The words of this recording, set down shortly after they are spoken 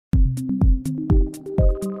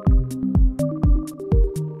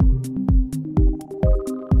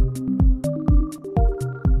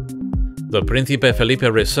The Príncipe Felipe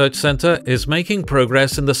Research Center is making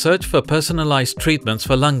progress in the search for personalized treatments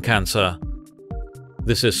for lung cancer.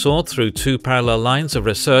 This is sought through two parallel lines of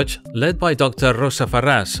research led by Dr. Rosa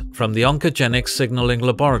Farràs from the Oncogenic signaling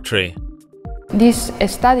laboratory. These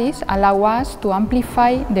studies allow us to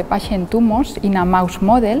amplify the patient tumors in a mouse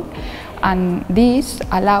model, and this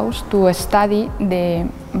allows to study the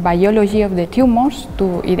biology of the tumors,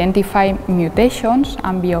 to identify mutations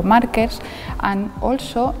and biomarkers, and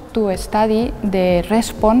also to study the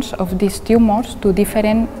response of these tumors to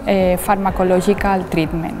different pharmacological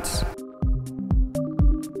treatments.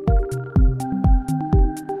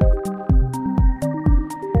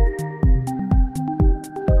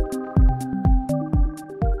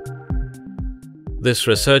 This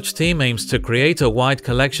research team aims to create a wide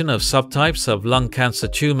collection of subtypes of lung cancer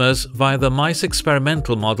tumors via the mice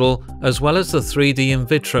experimental model as well as the 3D in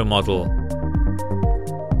vitro model.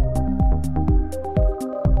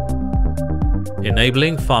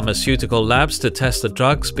 Enabling pharmaceutical labs to test the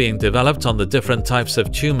drugs being developed on the different types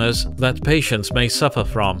of tumors that patients may suffer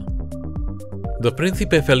from. The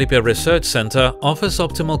Príncipe Felipe Research Center offers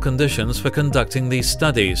optimal conditions for conducting these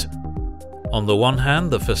studies. On the one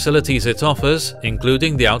hand, the facilities it offers,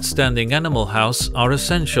 including the outstanding animal house, are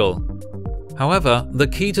essential. However, the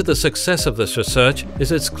key to the success of this research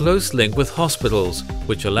is its close link with hospitals,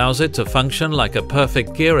 which allows it to function like a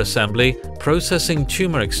perfect gear assembly, processing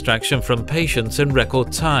tumor extraction from patients in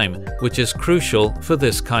record time, which is crucial for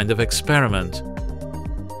this kind of experiment.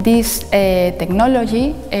 This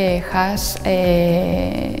technology has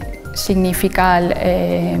significant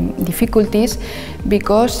difficulties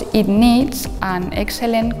because it needs an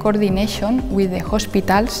excellent coordination with the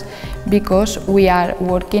hospitals, because we are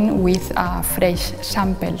working with fresh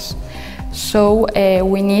samples. So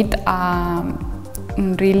we need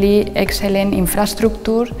really excellent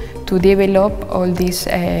infrastructure to develop all these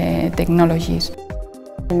technologies.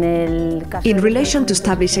 In relation to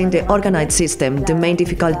establishing the organized system, the main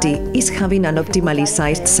difficulty is having an optimally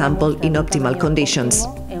sized sample in optimal conditions.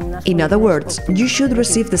 In other words, you should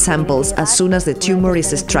receive the samples as soon as the tumor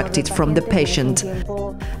is extracted from the patient,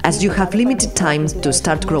 as you have limited time to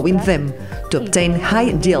start growing them, to obtain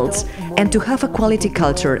high yields, and to have a quality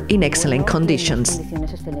culture in excellent conditions.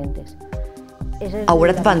 Our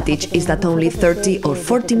advantage is that only 30 or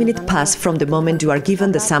 40 minutes pass from the moment you are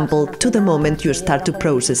given the sample to the moment you start to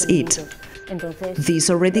process it.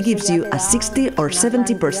 This already gives you a 60 or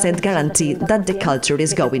 70% guarantee that the culture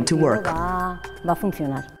is going to work.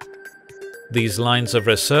 These lines of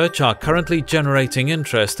research are currently generating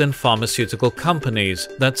interest in pharmaceutical companies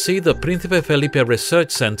that see the Príncipe Felipe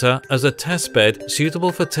Research Center as a testbed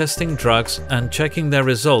suitable for testing drugs and checking their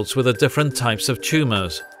results with the different types of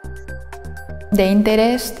tumors. The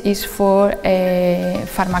interest is for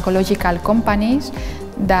pharmacological companies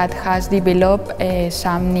that has developed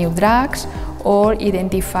some new drugs or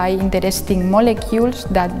identify interesting molecules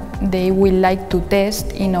that they will like to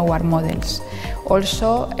test in our models.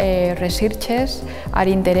 Also, researchers are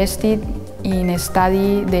interested in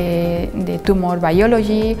study the tumor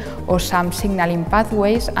biology or some signaling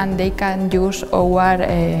pathways, and they can use our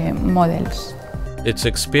models. Its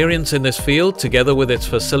experience in this field, together with its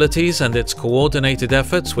facilities and its coordinated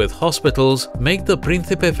efforts with hospitals, make the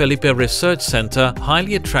Príncipe Felipe Research Center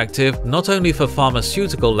highly attractive not only for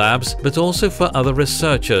pharmaceutical labs but also for other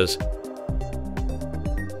researchers.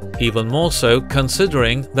 Even more so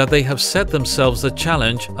considering that they have set themselves the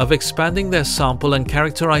challenge of expanding their sample and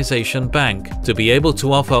characterization bank to be able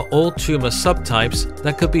to offer all tumor subtypes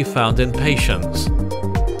that could be found in patients.